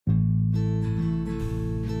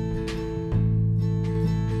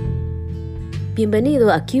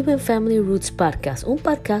Bienvenido a Cuban Family Roots Podcast, un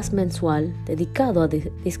podcast mensual dedicado a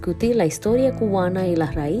discutir la historia cubana y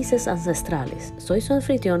las raíces ancestrales. Soy su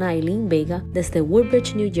anfitriona Aileen Vega desde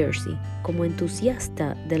Woodbridge, New Jersey. Como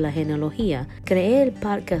entusiasta de la genealogía, creé el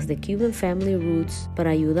podcast de Cuban Family Roots para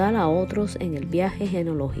ayudar a otros en el viaje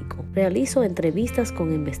genealógico. Realizo entrevistas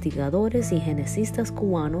con investigadores y genecistas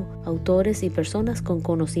cubanos, autores y personas con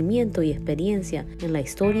conocimiento y experiencia en la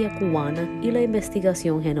historia cubana y la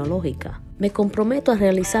investigación genealógica. Me comprometo a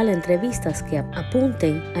realizar entrevistas que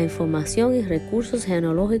apunten a información y recursos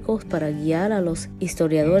genealógicos para guiar a los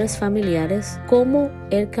historiadores familiares como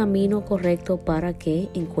el camino correcto para que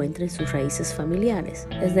encuentren sus raíces familiares.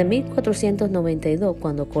 Desde 1492,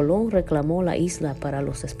 cuando Colón reclamó la isla para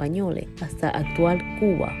los españoles, hasta actual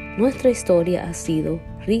Cuba, nuestra historia ha sido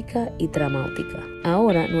rica y dramática.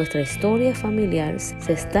 Ahora nuestra historia familiar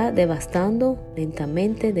se está devastando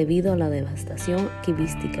lentamente debido a la devastación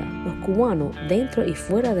arquivística. Los cubanos, dentro y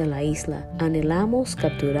fuera de la isla, anhelamos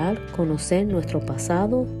capturar, conocer nuestro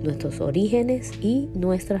pasado, nuestros orígenes y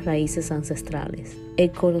nuestras raíces ancestrales.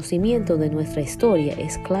 El conocimiento de nuestra historia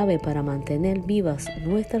es clave para mantener vivas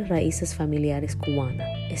nuestras raíces familiares cubanas.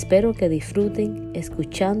 Espero que disfruten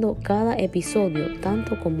escuchando cada episodio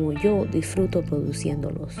tanto como yo disfruto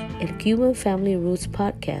produciéndolos. El Cuban Family Roots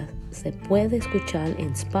Podcast se puede escuchar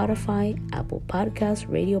en Spotify, Apple Podcasts,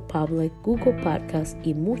 Radio Public, Google Podcasts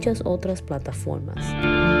y muchas otras plataformas.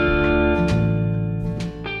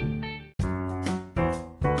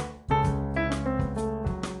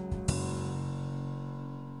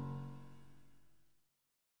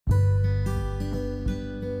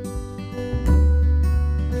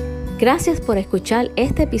 Gracias por escuchar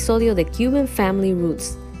este episodio de Cuban Family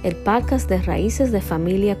Roots, el podcast de raíces de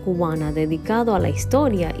familia cubana dedicado a la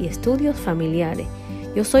historia y estudios familiares.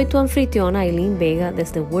 Yo soy tu anfitriona Aileen Vega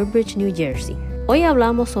desde Woodbridge, New Jersey. Hoy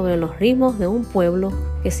hablamos sobre los ritmos de un pueblo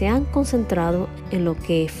que se han concentrado en lo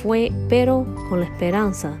que fue, pero con la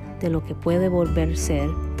esperanza de lo que puede volver a ser,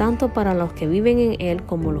 tanto para los que viven en él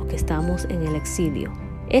como los que estamos en el exilio.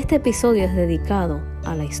 Este episodio es dedicado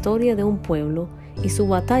a la historia de un pueblo y su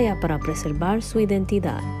batalla para preservar su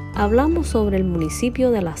identidad. Hablamos sobre el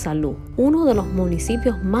Municipio de La Salud, uno de los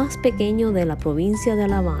municipios más pequeños de la provincia de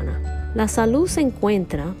La Habana. La Salud se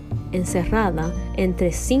encuentra encerrada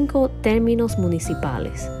entre 5 términos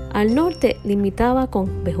municipales. Al norte limitaba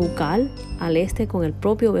con Bejucal, al este con el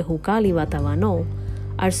propio Bejucal y Batabanó,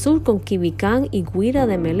 al sur con Quibicán y Guira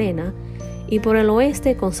de Melena y por el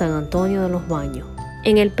oeste con San Antonio de los Baños.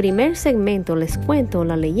 En el primer segmento les cuento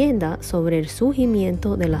la leyenda sobre el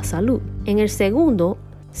surgimiento de La Salud. En el segundo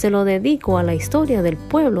se lo dedico a la historia del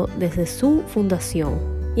pueblo desde su fundación.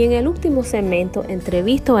 Y en el último segmento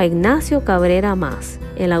entrevisto a Ignacio Cabrera Más,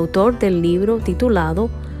 el autor del libro titulado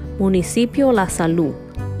Municipio La Salud,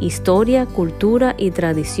 Historia, Cultura y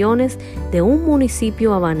Tradiciones de un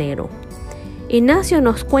Municipio Habanero. Ignacio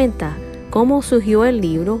nos cuenta cómo surgió el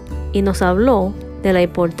libro y nos habló de la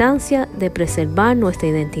importancia de preservar nuestra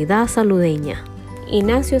identidad saludeña.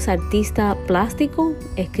 Ignacio es artista plástico,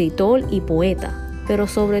 escritor y poeta, pero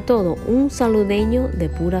sobre todo un saludeño de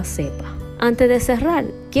pura cepa. Antes de cerrar,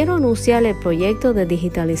 quiero anunciar el proyecto de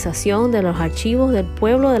digitalización de los archivos del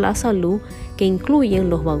pueblo de La Salud que incluyen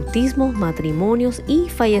los bautismos, matrimonios y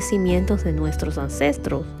fallecimientos de nuestros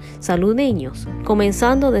ancestros saludeños,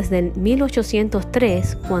 comenzando desde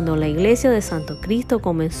 1803, cuando la iglesia de Santo Cristo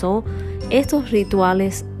comenzó estos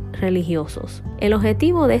rituales religiosos. El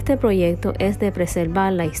objetivo de este proyecto es de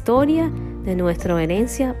preservar la historia de nuestra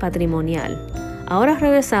herencia patrimonial. Ahora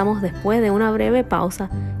regresamos después de una breve pausa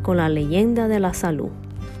con la leyenda de La Salud.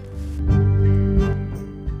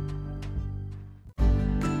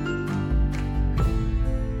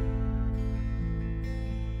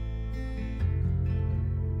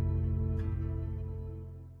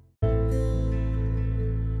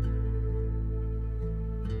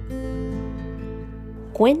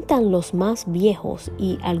 Cuentan los más viejos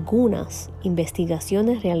y algunas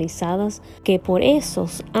investigaciones realizadas que por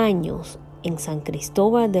esos años en San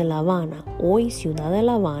Cristóbal de La Habana, hoy Ciudad de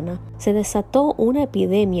La Habana, se desató una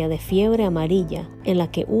epidemia de fiebre amarilla en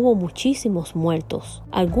la que hubo muchísimos muertos.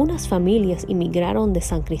 Algunas familias emigraron de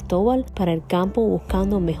San Cristóbal para el campo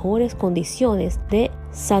buscando mejores condiciones de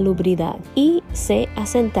salubridad y se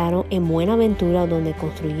asentaron en Buenaventura, donde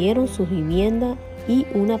construyeron su vivienda y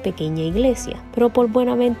una pequeña iglesia. Pero por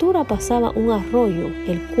Buenaventura pasaba un arroyo,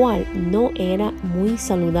 el cual no era muy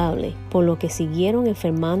saludable, por lo que siguieron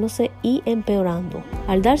enfermándose y empeorando.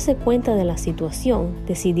 Al darse cuenta de la situación,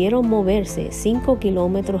 decidieron moverse 5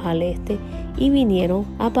 kilómetros al este y vinieron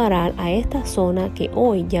a parar a esta zona que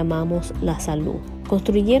hoy llamamos La Salud.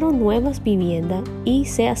 Construyeron nuevas viviendas y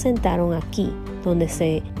se asentaron aquí. donde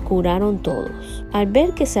se curaron todos. Al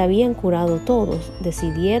ver que se habían curado todos,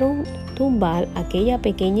 decidieron tumbar aquella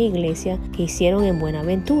pequeña iglesia que hicieron en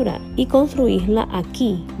Buenaventura y construirla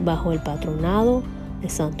aquí bajo el patronado de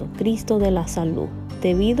Santo Cristo de la Salud.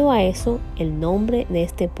 Debido a eso, el nombre de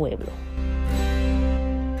este pueblo.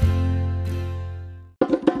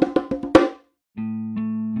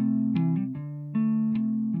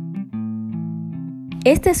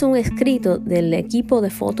 Este es un escrito del equipo de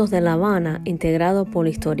fotos de La Habana integrado por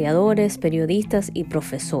historiadores, periodistas y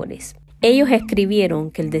profesores. Ellos escribieron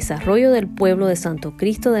que el desarrollo del pueblo de Santo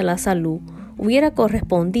Cristo de la Salud hubiera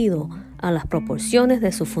correspondido a las proporciones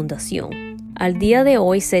de su fundación. Al día de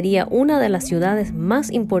hoy sería una de las ciudades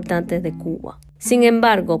más importantes de Cuba. Sin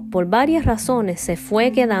embargo, por varias razones se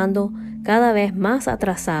fue quedando cada vez más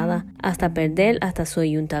atrasada hasta perder hasta su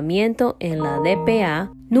ayuntamiento en la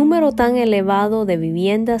DPA, número tan elevado de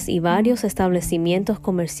viviendas y varios establecimientos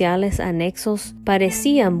comerciales anexos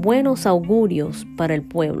parecían buenos augurios para el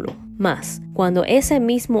pueblo. Mas, cuando ese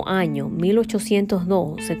mismo año,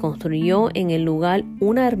 1802, se construyó en el lugar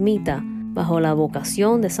una ermita bajo la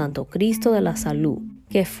vocación de Santo Cristo de la Salud,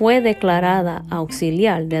 que fue declarada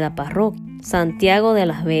auxiliar de la parroquia Santiago de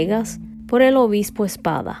las Vegas por el obispo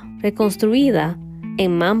Espada. Reconstruida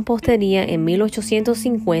en mampostería en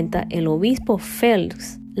 1850, el obispo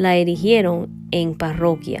Félix la erigieron en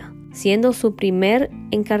parroquia, siendo su primer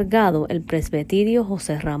encargado el presbiterio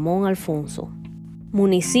José Ramón Alfonso.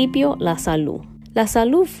 Municipio La Salud. La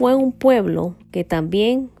Salud fue un pueblo que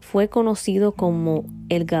también fue conocido como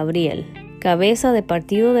El Gabriel, cabeza de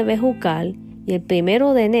partido de Bejucal, y el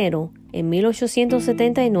 1 de enero en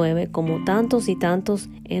 1879, como tantos y tantos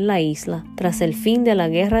en la isla, tras el fin de la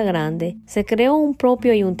Guerra Grande, se creó un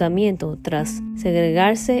propio ayuntamiento tras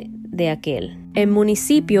segregarse de aquel. El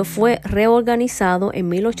municipio fue reorganizado en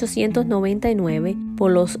 1899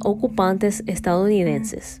 por los ocupantes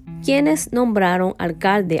estadounidenses, quienes nombraron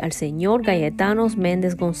alcalde al señor Gayetanos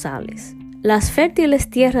Méndez González. Las fértiles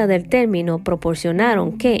tierras del término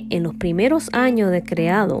proporcionaron que, en los primeros años de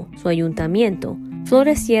creado su ayuntamiento,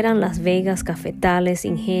 florecieran las vegas, cafetales,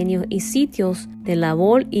 ingenios y sitios de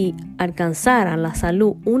labor y alcanzara La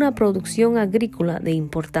Salud una producción agrícola de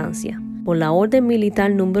importancia. Por la Orden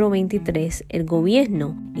Militar número 23, el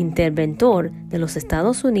gobierno interventor de los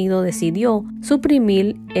Estados Unidos decidió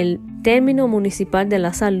suprimir el término municipal de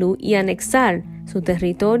La Salud y anexar su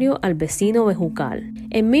territorio al vecino Bejucal.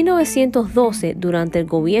 En 1912, durante el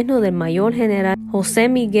gobierno del mayor general José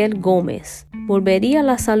Miguel Gómez, volvería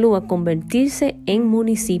La Salud a convertirse en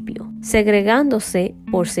municipio, segregándose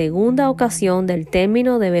por segunda ocasión del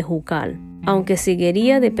término de Bejucal, aunque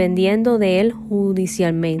seguiría dependiendo de él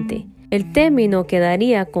judicialmente. El término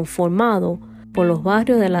quedaría conformado por los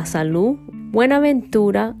barrios de La Salud,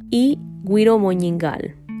 Buenaventura y Guiro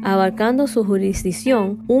Moñingal, abarcando su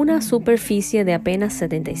jurisdicción una superficie de apenas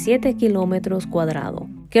 77 kilómetros cuadrados,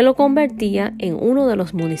 que lo convertía en uno de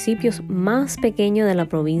los municipios más pequeños de la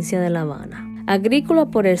provincia de La Habana.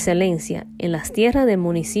 Agrícola por excelencia, en las tierras del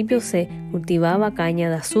municipio se cultivaba caña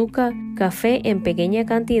de azúcar, café en pequeña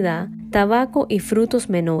cantidad, tabaco y frutos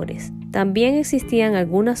menores. También existían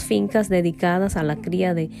algunas fincas dedicadas a la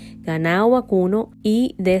cría de ganado vacuno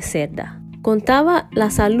y de cerda. Contaba La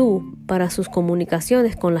Salud para sus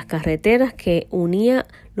comunicaciones con las carreteras que unían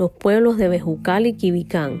los pueblos de Bejucal y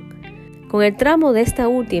Quibicán, con el tramo de esta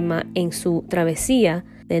última en su travesía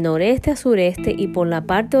de noreste a sureste y por la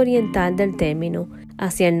parte oriental del término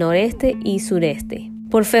hacia el noreste y sureste.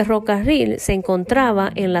 Por ferrocarril se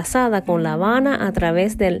encontraba enlazada con La Habana a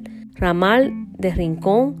través del ramal de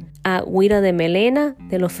Rincón a Huira de Melena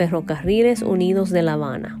de los Ferrocarriles Unidos de La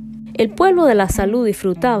Habana. El pueblo de La Salud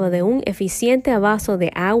disfrutaba de un eficiente abasto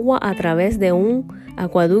de agua a través de un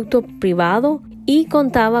acueducto privado y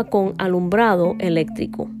contaba con alumbrado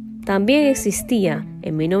eléctrico. También existía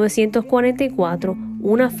en 1944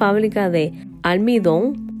 una fábrica de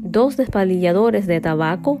almidón, 2 despalilladores de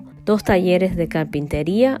tabaco, 2 talleres de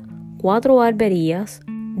carpintería, 4 barberías,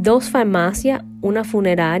 2 farmacias, una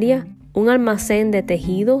funeraria, un almacén de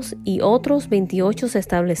tejidos y otros 28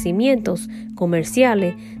 establecimientos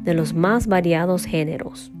comerciales de los más variados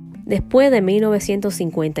géneros. Después de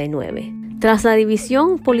 1959. Tras la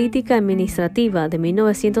división política administrativa de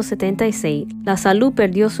 1976, La Salud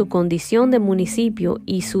perdió su condición de municipio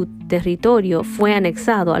y su territorio fue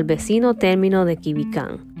anexado al vecino término de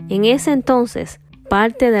Quibicán. En ese entonces,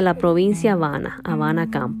 parte de la provincia Habana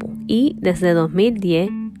Campo, y desde 2010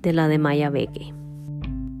 de la de Mayabeque.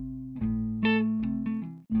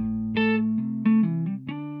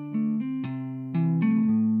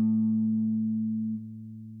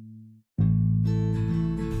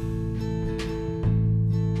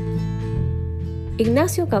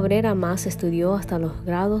 Ignacio Cabrera Mas estudió hasta los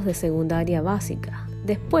grados de secundaria básica.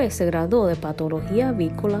 Después se graduó de patología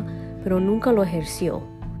avícola, pero nunca lo ejerció.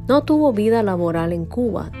 No tuvo vida laboral en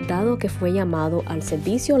Cuba, dado que fue llamado al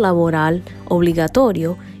servicio laboral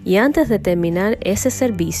obligatorio y antes de terminar ese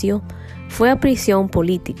servicio fue a prisión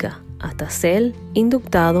política hasta ser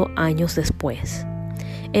inductado años después.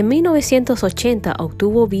 En 1980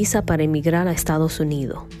 obtuvo visa para emigrar a Estados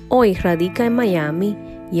Unidos. Hoy radica en Miami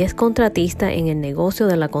y es contratista en el negocio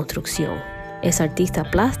de la construcción. Es artista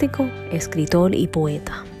plástico, escritor y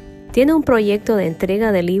poeta. Tiene un proyecto de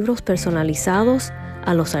entrega de libros personalizados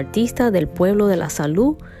a los artistas del pueblo de La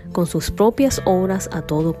Salud con sus propias obras a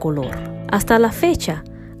todo color. Hasta la fecha,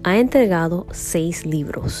 ha entregado 6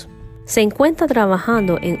 libros. Se encuentra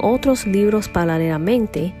trabajando en otros libros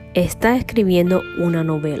paralelamente, está escribiendo una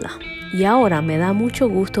novela. Y ahora me da mucho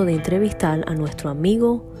gusto de entrevistar a nuestro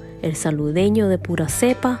amigo, el saludeño de pura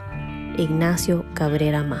cepa, Ignacio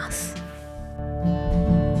Cabrera Mas.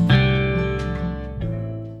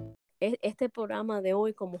 Este programa de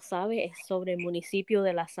hoy, como sabe, es sobre el Municipio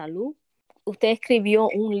de La Salud. Usted escribió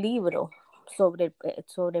un libro sobre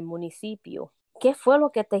el municipio. ¿Qué fue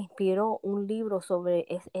lo que te inspiró un libro sobre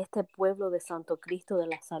este pueblo de Santo Cristo de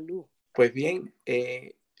la Salud? Pues bien,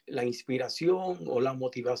 la inspiración o la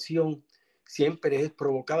motivación siempre es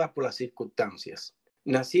provocada por las circunstancias.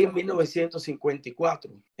 Nací en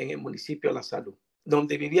 1954 en el municipio La Salud,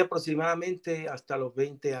 donde viví aproximadamente hasta los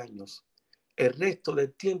 20 años. El resto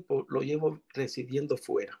del tiempo lo llevo residiendo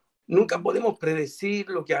fuera. Nunca podemos predecir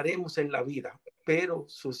lo que haremos en la vida, pero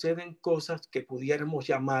suceden cosas que pudiéramos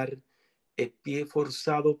llamar el pie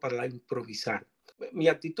forzado para improvisar. Mi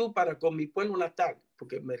actitud para con mi pueblo natal,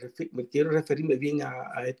 porque me quiero referirme bien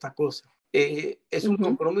a esta cosa, es un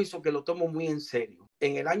compromiso que lo tomo muy en serio.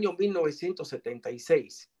 En el año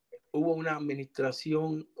 1976 hubo una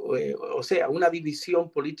administración, una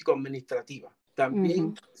división político-administrativa.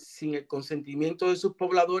 También, sin el consentimiento de sus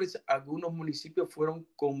pobladores, algunos municipios fueron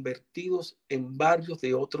convertidos en barrios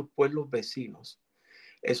de otros pueblos vecinos.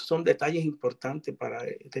 Esos son detalles importantes para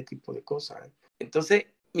este tipo de cosas. Entonces,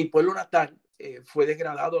 mi pueblo natal fue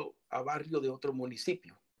degradado a barrio de otro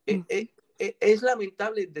municipio. Es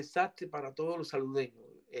lamentable el desastre para todos los saludeños.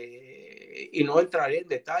 Y no entraré en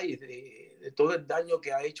detalles de todo el daño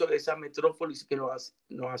que ha hecho esa metrópolis que nos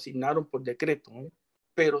asignaron por decreto, ¿no?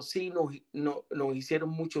 Pero sí nos hicieron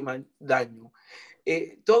mucho más daño.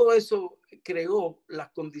 Todo eso creó las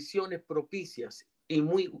condiciones propicias y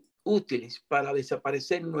muy útiles para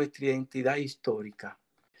desaparecer nuestra identidad histórica.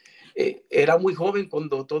 Era muy joven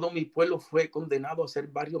cuando todo mi pueblo fue condenado a ser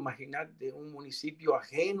barrio marginal de un municipio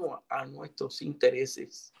ajeno a nuestros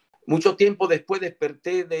intereses. Mucho tiempo después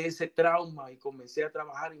desperté de ese trauma y comencé a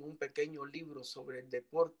trabajar en un pequeño libro sobre el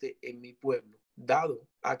deporte en mi pueblo, dado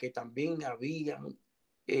a que también habían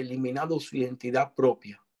eliminado su identidad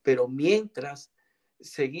propia. Pero mientras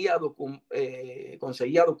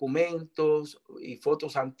conseguía documentos y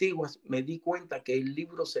fotos antiguas, me di cuenta que el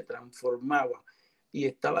libro se transformaba y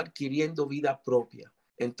estaba adquiriendo vida propia.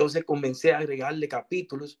 Entonces comencé a agregarle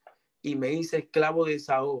capítulos y me hice esclavo de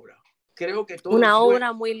esa obra. Creo que todo Una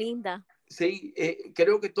obra muy linda. Sí,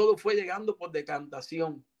 creo que todo fue llegando por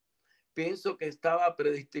decantación. Pienso que estaba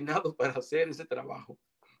predestinado para hacer ese trabajo.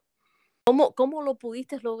 ¿Cómo lo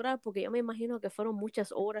pudiste lograr? Porque yo me imagino que fueron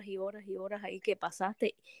muchas horas y horas y horas ahí que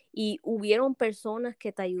pasaste y hubieron personas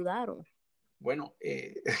que te ayudaron. Bueno,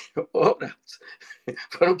 horas.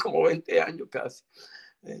 Fueron como 20 años casi.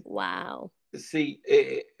 Wow. Sí,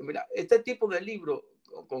 mira, este tipo de libro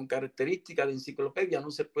con características de enciclopedia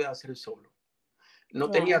no se puede hacer solo.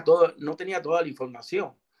 No tenía toda la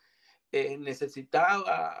información.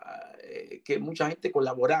 Necesitaba que mucha gente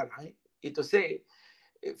colaborara. Entonces,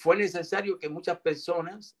 fue necesario que muchas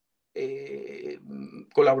personas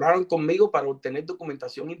colaboraran conmigo para obtener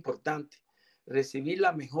documentación importante. Recibí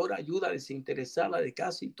la mejor ayuda desinteresada de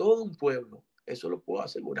casi todo un pueblo. Eso lo puedo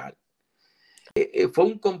asegurar. Fue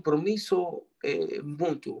un compromiso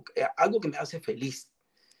mutuo, algo que me hace feliz.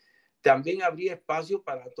 También habría espacio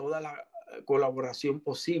para toda la colaboración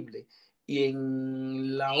posible. Y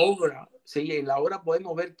en la obra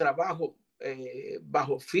podemos ver trabajo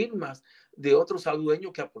bajo firmas de otros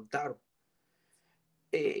saludeños que aportaron.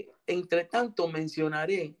 Entre tanto,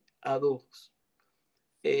 mencionaré a dos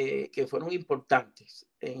que fueron importantes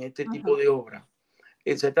en este tipo de obra.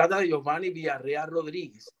 Se trata de Giovanni Villarreal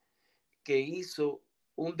Rodríguez, que hizo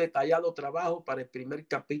un detallado trabajo para el primer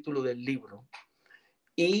capítulo del libro.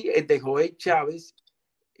 Y el de Joel Chávez,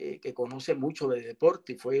 que conoce mucho de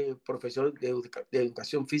deporte y fue profesor de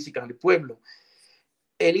educación física en el pueblo.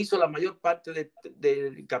 Él hizo la mayor parte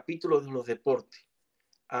del capítulo de los deportes.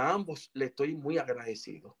 A ambos le estoy muy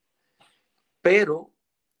agradecido. Pero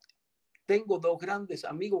tengo dos grandes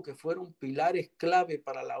amigos que fueron pilares clave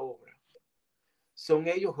para la obra. Son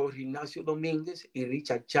ellos Jorge Ignacio Domínguez y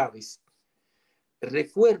Richard Chávez.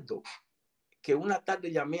 Recuerdo que una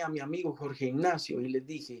tarde llamé a mi amigo Jorge Ignacio y le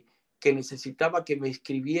dije que necesitaba que me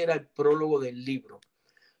escribiera el prólogo del libro.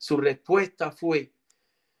 Su respuesta fue: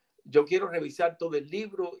 yo quiero revisar todo el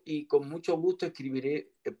libro y con mucho gusto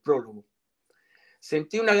escribiré el prólogo.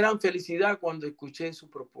 Sentí una gran felicidad cuando escuché su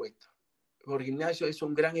propuesta. Jorge Ignacio es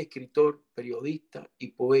un gran escritor, periodista y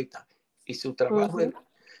poeta, y su trabajo,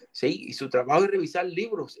 y su trabajo es revisar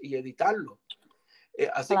libros y editarlos.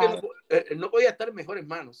 Así que no podía estar mejor en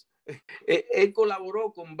manos. Él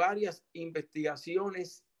colaboró con varias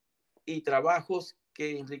investigaciones y trabajos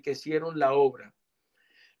que enriquecieron la obra.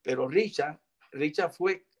 Pero Richard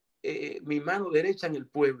fue mi mano derecha en el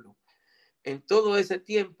pueblo. En todo ese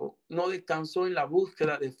tiempo no descansó en la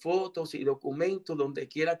búsqueda de fotos y documentos donde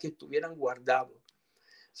quiera que estuvieran guardados.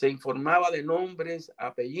 Se informaba de nombres,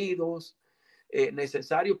 apellidos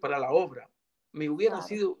necesarios para la obra. Me hubiera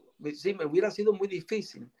sido muy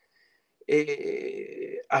difícil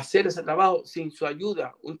hacer ese trabajo sin su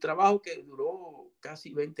ayuda, un trabajo que duró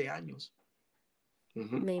casi 20 años.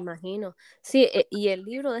 Me imagino. Sí, y el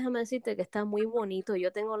libro, déjame decirte que está muy bonito.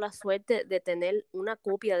 Yo tengo la suerte de tener una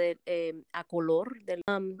copia a color.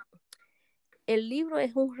 El libro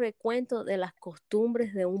es un recuento de las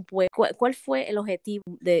costumbres de un pueblo. ¿Cuál fue el objetivo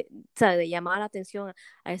de llamar la atención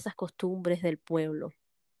a esas costumbres del pueblo?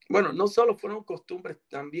 Bueno, no solo fueron costumbres,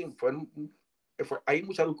 también hay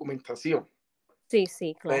mucha documentación. Sí,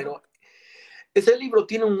 sí, claro. Pero ese libro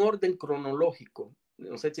tiene un orden cronológico,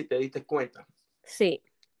 no sé si te diste cuenta. Sí.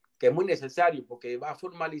 Que es muy necesario porque va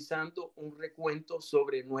formalizando un recuento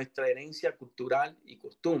sobre nuestra herencia cultural y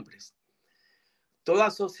costumbres. Toda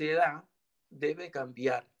sociedad debe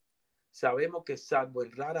cambiar. Sabemos que, salvo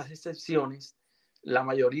en raras excepciones, la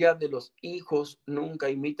mayoría de los hijos nunca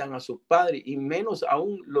imitan a sus padres y menos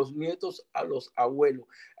aún los nietos a los abuelos.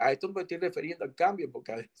 A esto me estoy refiriendo al cambio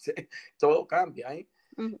porque a veces todo cambia.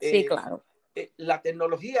 Sí, claro. La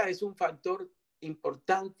tecnología es un factor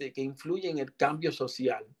importante que influye en el cambio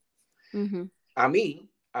social. A mí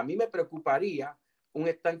me preocuparía un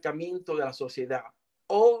estancamiento de la sociedad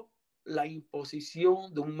o la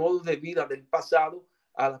imposición de un modo de vida del pasado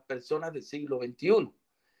a las personas del siglo XXI.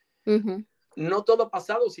 No todo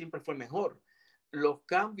pasado siempre fue mejor. Los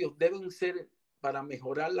cambios deben ser para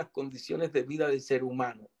mejorar las condiciones de vida del ser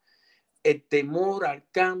humano. El temor al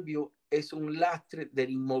cambio es un lastre del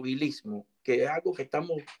inmovilismo, que es algo que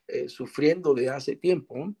estamos sufriendo desde hace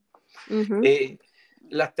tiempo.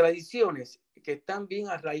 Las tradiciones que están bien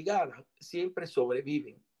arraigadas siempre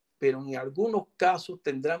sobreviven, pero en algunos casos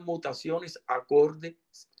tendrán mutaciones acordes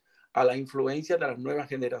a la influencia de las nuevas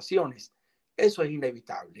generaciones. Eso es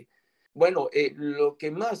inevitable. Bueno, lo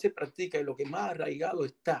que más se practica y lo que más arraigado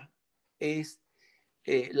está es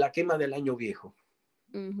la quema del año viejo.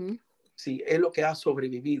 Sí, es lo que ha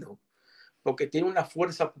sobrevivido, porque tiene una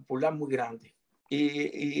fuerza popular muy grande.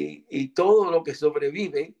 Y todo lo que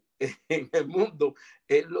sobrevive en el mundo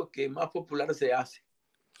es lo que más popular se hace.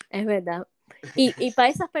 Es verdad. Y para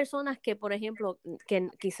esas personas que, por ejemplo, que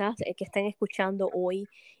quizás que estén escuchando hoy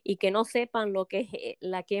y que no sepan lo que es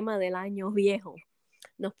la quema del año viejo,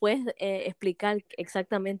 ¿nos puedes explicar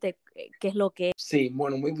exactamente qué es lo que es? Sí,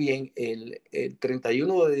 bueno, muy bien. El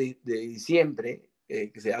 31 de diciembre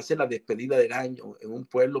que se hace la despedida del año en un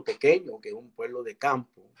pueblo pequeño, que es un pueblo de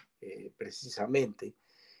campo, precisamente.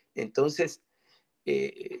 Entonces,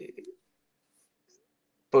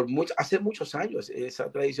 hace muchos años, esa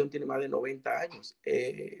tradición tiene más de 90 años,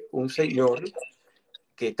 un señor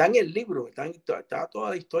que está en el libro, está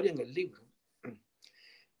toda la historia en el libro,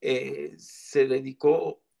 se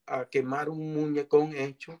dedicó a quemar un muñecón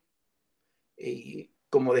hecho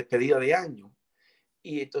como despedida de año.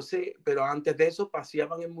 Y entonces, pero antes de eso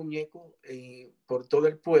paseaban el muñeco por todo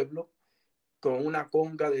el pueblo con una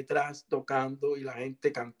conga detrás tocando y la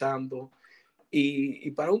gente cantando. Y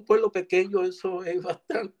para un pueblo pequeño eso es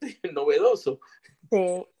bastante novedoso.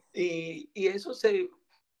 Sí. Y eso se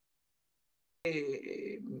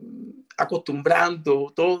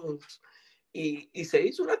acostumbrando todos. Y se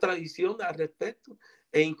hizo una tradición al respecto.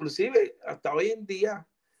 E inclusive hasta hoy en día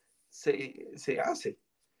se hace.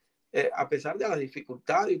 A pesar de las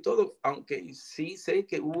dificultades y todo, aunque sí sé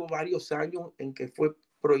que hubo varios años en que fue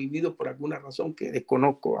prohibido por alguna razón que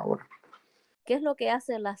desconozco ahora. ¿Qué es lo que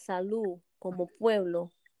hace La Salud como pueblo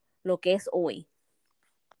lo que es hoy?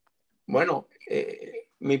 Bueno,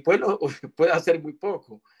 mi pueblo puede hacer muy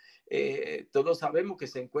poco. Todos sabemos que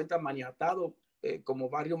se encuentra maniatado como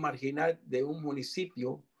barrio marginal de un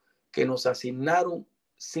municipio que nos asignaron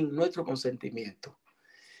sin nuestro consentimiento.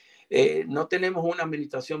 No tenemos una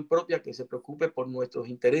administración propia que se preocupe por nuestros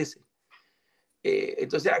intereses.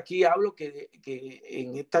 Entonces aquí hablo que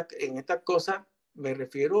en esta cosa me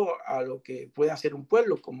refiero a lo que puede hacer un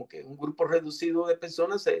pueblo, como que un grupo reducido de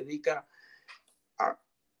personas se dedica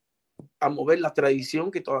a mover la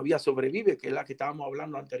tradición que todavía sobrevive, que es la que estábamos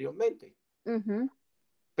hablando anteriormente.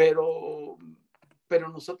 Pero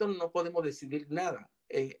nosotros no podemos decidir nada.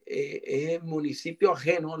 Es el municipio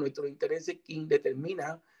ajeno a nuestros intereses quien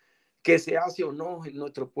determina qué se hace o no en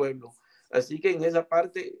nuestro pueblo. Así que en esa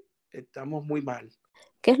parte estamos muy mal.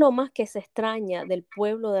 ¿Qué es lo más que se extraña del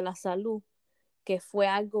pueblo de La Salud, que fue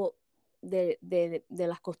algo de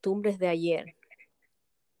las costumbres de ayer?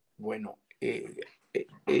 Bueno,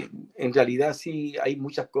 en realidad sí hay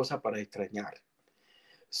muchas cosas para extrañar.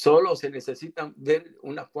 Solo se necesitan ver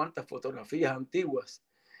unas cuantas fotografías antiguas.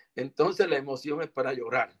 Entonces la emoción es para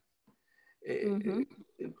llorar.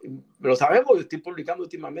 Lo sabemos, estoy publicando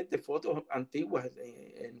últimamente fotos antiguas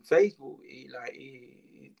en Facebook y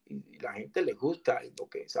la gente le gusta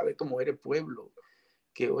porque sabe cómo era el pueblo,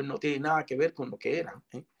 que hoy no tiene nada que ver con lo que era.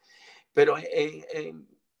 Pero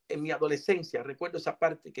en mi adolescencia recuerdo esa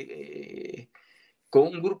parte que con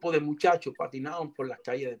un grupo de muchachos patinaban por las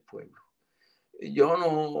calles del pueblo.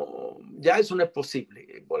 Ya eso no es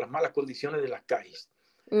posible por las malas condiciones de las calles.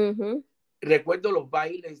 Recuerdo los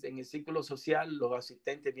bailes en el círculo social, los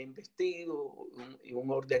asistentes bien vestidos y un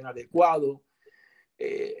orden adecuado.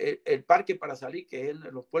 El parque para salir, que en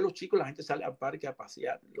los pueblos chicos la gente sale al parque a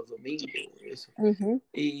pasear los domingos. Eso.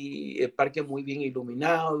 Y el parque muy bien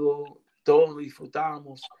iluminado, todos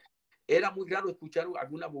disfrutábamos. Era muy raro escuchar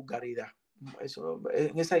alguna vulgaridad. Eso,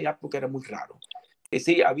 en esa época era muy raro.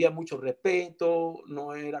 Sí, había mucho respeto,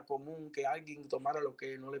 no era común que alguien tomara lo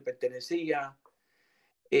que no le pertenecía.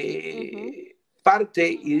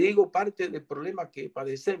 Parte del problema que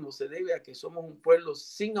padecemos se debe a que somos un pueblo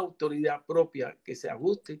sin autoridad propia que se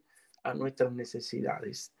ajuste a nuestras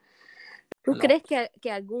necesidades. ¿Tú crees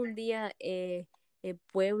que algún día el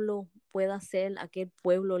pueblo pueda ser aquel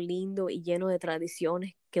pueblo lindo y lleno de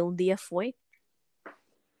tradiciones que un día fue?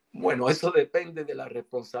 Bueno, eso depende de la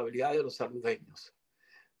responsabilidad de los saludeños,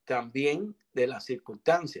 también de las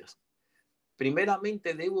circunstancias.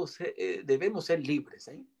 Primeramente debemos ser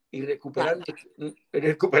libres y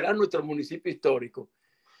recuperar nuestro municipio histórico.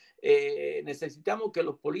 Necesitamos que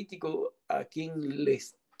los políticos a quien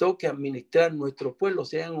les toque administrar nuestro pueblo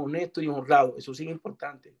sean honestos y honrados. Eso sí es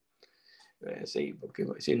importante. Sí, porque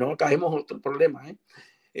si no caemos en otro problema.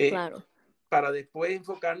 Claro. Para después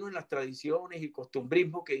enfocarnos en las tradiciones y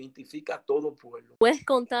costumbrismos que identifica a todo pueblo. ¿Puedes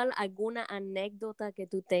contar alguna anécdota que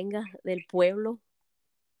tú tengas del pueblo?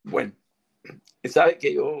 Bueno, sabes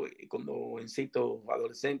que yo cuando incito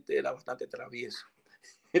adolescente era bastante travieso.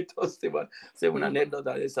 Entonces, bueno, es una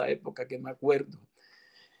anécdota de esa época que me acuerdo.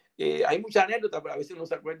 Hay muchas anécdotas, pero a veces no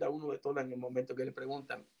se acuerda uno de todas en el momento que le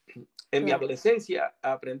preguntan. En mi adolescencia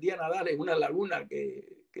aprendí a nadar en una laguna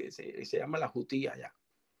que se llama La Jutía allá.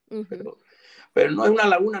 Pero no es una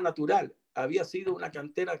laguna natural. Había sido una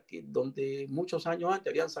cantera donde muchos años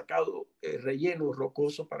antes habían sacado relleno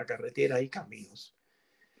rocoso para carreteras y caminos.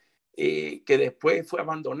 Que después fue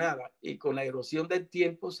abandonada y con la erosión del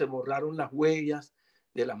tiempo se borraron las huellas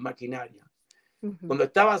de las maquinarias. Cuando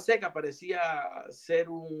estaba seca parecía ser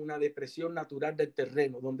una depresión natural del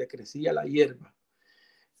terreno donde crecía la hierba.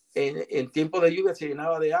 En tiempo de lluvia se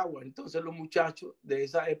llenaba de agua, entonces los muchachos de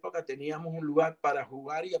esa época teníamos un lugar para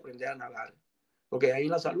jugar y aprender a nadar, porque ahí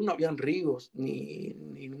en La Salud no habían ríos ni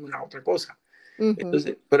ninguna otra cosa.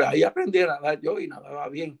 Entonces, pero ahí aprendí a nadar yo y nadaba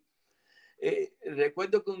bien.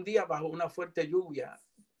 Recuerdo que un día bajo una fuerte lluvia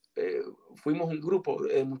fuimos un grupo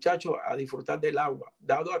de muchachos a disfrutar del agua,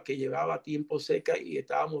 dado a que llevaba tiempo seca y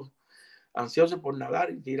estábamos ansiosos por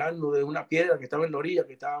nadar y tirarnos de una piedra que estaba en la orilla,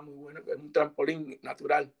 que estaba muy bueno, que era un trampolín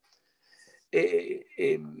natural.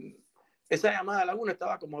 Esa llamada laguna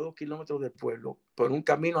estaba como a 2 kilómetros del pueblo, por un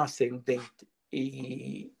camino ascendente.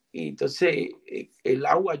 Y entonces el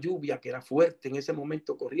agua lluvia, que era fuerte en ese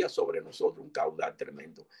momento, corría sobre nosotros, un caudal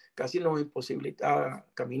tremendo, casi nos imposibilitaba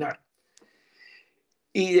caminar.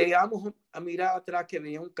 Y llegamos a mirar atrás que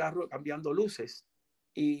venía un carro cambiando luces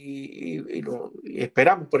y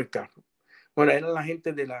esperamos por el carro. Bueno, eran la gente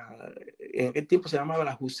en aquel tiempo se llamaba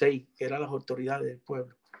la JUSEI, que eran las autoridades del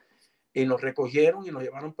pueblo. Y nos recogieron y nos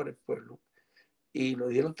llevaron para el pueblo. Y nos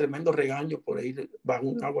dieron tremendo regaño por ir bajo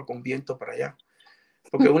un agua con viento para allá.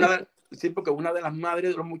 Porque una de las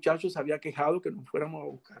madres de los muchachos se había quejado que nos fuéramos a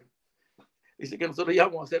buscar. Dice que nosotros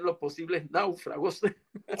íbamos a hacer los posibles náufragos.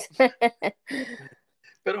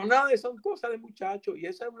 Pero nada, son cosas de muchachos y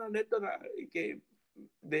esa es una anécdota que,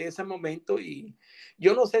 de ese momento. Y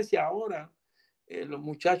yo no sé si ahora los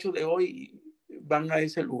muchachos de hoy van a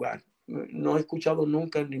ese lugar. No he escuchado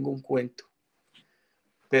nunca ningún cuento,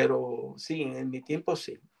 pero sí, en mi tiempo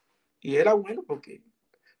sí. Y era bueno porque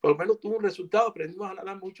por lo menos tuvo un resultado, aprendimos a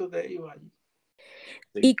nadar muchos de ellos allí.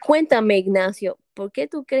 Sí. Y cuéntame, Ignacio, ¿por qué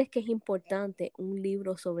tú crees que es importante un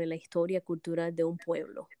libro sobre la historia cultural de un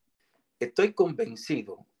pueblo? Estoy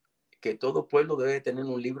convencido que todo pueblo debe tener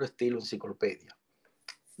un libro estilo enciclopedia,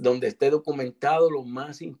 donde esté documentado lo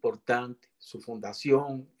más importante, su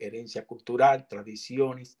fundación, herencia cultural,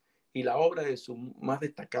 tradiciones y la obra de sus más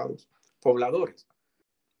destacados pobladores.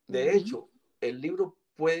 De hecho, el libro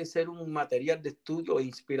puede ser un material de estudio e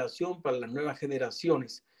inspiración para las nuevas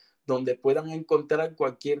generaciones, donde puedan encontrar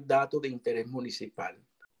cualquier dato de interés municipal.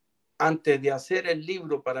 Antes de hacer el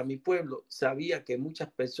libro para mi pueblo, sabía que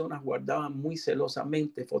muchas personas guardaban muy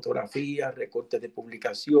celosamente fotografías, recortes de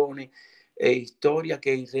publicaciones e historias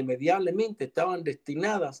que irremediablemente estaban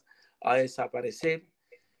destinadas a desaparecer,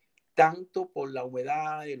 tanto por la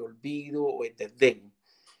humedad, el olvido o el desdén.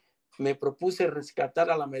 Me propuse rescatar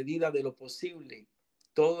a la medida de lo posible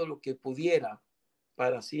todo lo que pudiera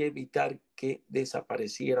para así evitar que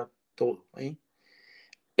desapareciera todo.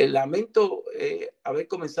 Lamento haber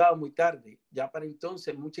comenzado muy tarde. Ya para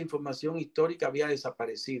entonces mucha información histórica había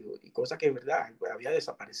desaparecido y cosa que es verdad, había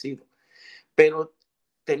desaparecido. Pero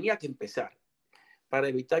tenía que empezar para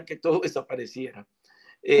evitar que todo desapareciera.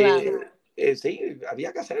 Claro. Sí,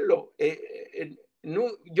 había que hacerlo. No,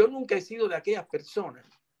 yo nunca he sido de aquellas personas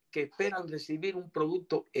que esperan recibir un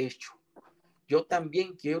producto hecho. Yo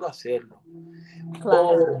también quiero hacerlo.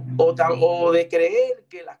 Claro. O de creer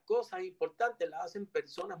que las cosas importantes las hacen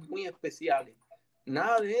personas muy especiales.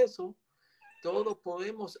 Nada de eso. Todos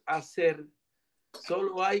podemos hacer.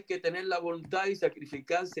 Solo hay que tener la voluntad y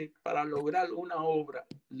sacrificarse para lograr una obra.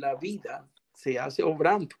 La vida se hace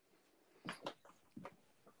obrando.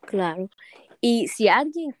 Claro. Y si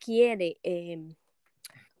alguien quiere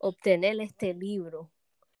obtener este libro,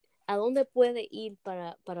 ¿a dónde puede ir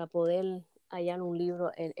para poder hallar un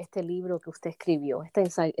libro, este libro que usted escribió, esta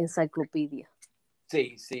enciclopedia?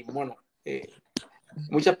 Sí, sí, bueno,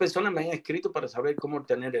 muchas personas me han escrito para saber cómo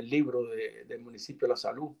obtener el libro del Municipio La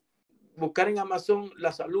Salud. Buscar en Amazon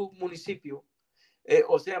La Salud Municipio,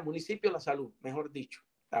 o sea, Municipio La Salud, mejor dicho,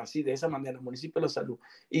 así de esa manera, Municipio La Salud,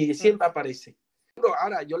 y siempre aparece.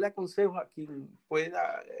 Ahora, yo le aconsejo a quien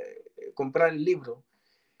pueda comprar el libro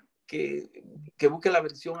que busque la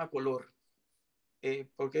versión a color,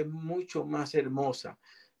 porque es mucho más hermosa,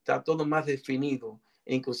 está todo más definido.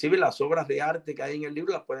 E inclusive las obras de arte que hay en el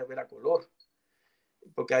libro las puedes ver a color,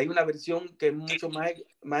 porque hay una versión que es mucho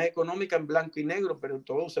más económica en blanco y negro, pero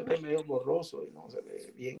todo se ve medio borroso y no se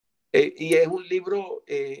ve bien. Y es un libro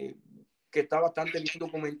que está bastante bien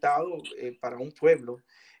documentado para un pueblo.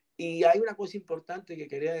 Y hay una cosa importante que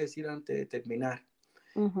quería decir antes de terminar.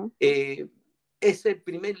 Es el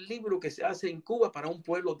primer libro que se hace en Cuba para un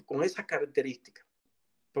pueblo con esas características.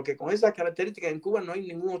 Porque con esas características en Cuba no hay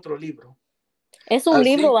ningún otro libro. Es un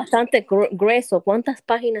libro bastante grueso. ¿Cuántas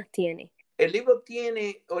páginas tiene? El libro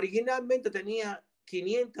originalmente tenía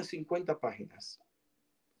 550 páginas,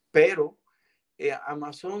 pero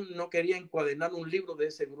Amazon no quería encuadernar un libro de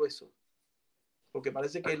ese grueso, porque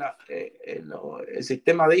parece que el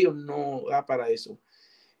sistema de ellos no da para eso.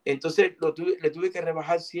 Entonces le tuve que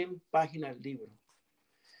rebajar 100 páginas al libro,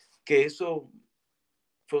 que eso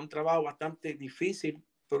fue un trabajo bastante difícil,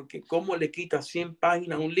 porque cómo le quita 100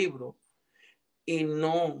 páginas a un libro y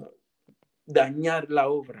no dañar la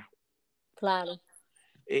obra. Claro.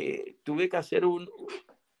 Tuve que hacer un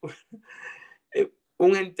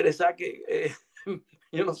entresaque,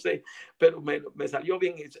 yo no sé, pero me salió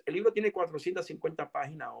bien. El libro tiene 450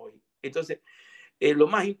 páginas hoy. Entonces, lo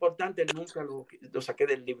más importante nunca lo saqué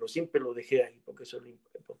del libro, siempre lo dejé ahí, porque eso es lo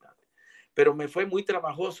importante. Pero me fue muy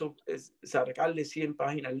trabajoso sacarle 100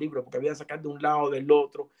 páginas al libro, porque había que sacar de un lado del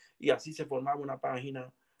otro, y así se formaba una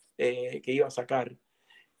página que iba a sacar,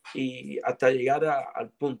 y hasta llegar al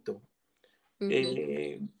punto.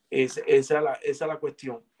 Esa es la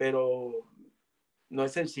cuestión, pero no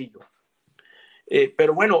es sencillo.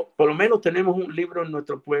 Pero bueno, por lo menos tenemos un libro en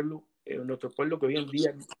nuestro pueblo que hoy en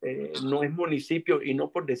día no es municipio y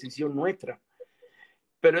no por decisión nuestra.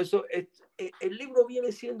 Pero el libro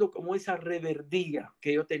viene siendo como esa reverdía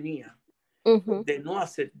que yo tenía de no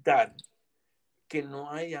aceptar que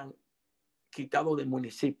no hayan quitado de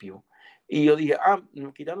municipio. Y yo dije,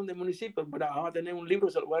 nos quitaron de municipio, pero vamos a tener un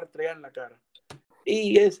libro, se lo voy a entregar en la cara.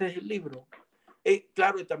 Y ese es el libro.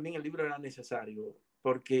 Claro, también el libro era necesario.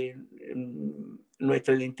 porque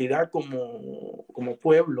nuestra identidad como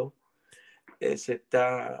pueblo se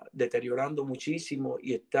está deteriorando muchísimo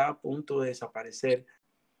y está a punto de desaparecer.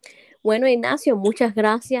 Bueno, Ignacio, muchas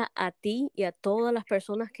gracias a ti y a todas las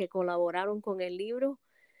personas que colaboraron con el libro,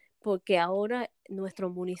 porque ahora nuestro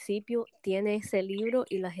municipio tiene ese libro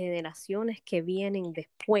y las generaciones que vienen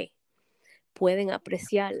después pueden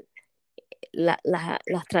apreciar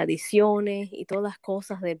las tradiciones y todas las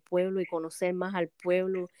cosas del pueblo y conocer más al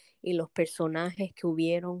pueblo y los personajes que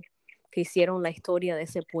hicieron la historia de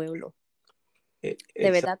ese pueblo. De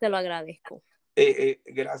verdad te lo agradezco.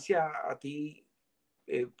 Gracias a ti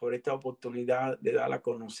por esta oportunidad de dar a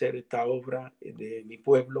conocer esta obra de mi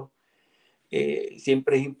pueblo.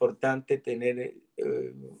 Siempre es importante tener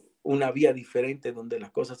una vía diferente donde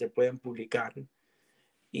las cosas se puedan publicar.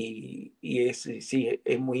 Y sí,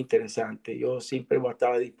 es muy interesante. Yo siempre voy a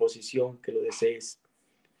estar a disposición que lo desees.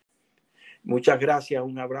 Muchas gracias.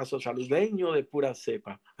 Un abrazo saludeño de pura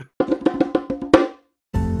cepa.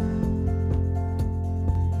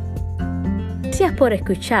 Gracias por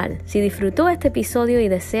escuchar. Si disfrutó este episodio y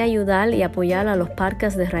desea ayudar y apoyar a los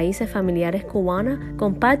podcasts de Raíces Familiares Cubanas,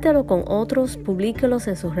 compártelo con otros, publíquelos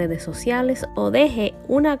en sus redes sociales o deje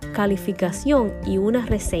una calificación y una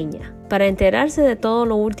reseña. Para enterarse de todo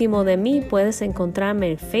lo último de mí, puedes encontrarme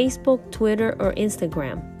en Facebook, Twitter o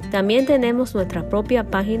Instagram. También tenemos nuestra propia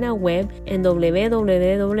página web en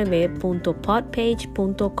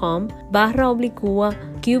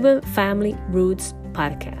www.podpage.com/Cuban Family Roots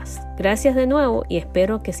Podcast. Gracias de nuevo y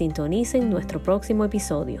espero que sintonicen nuestro próximo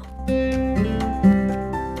episodio.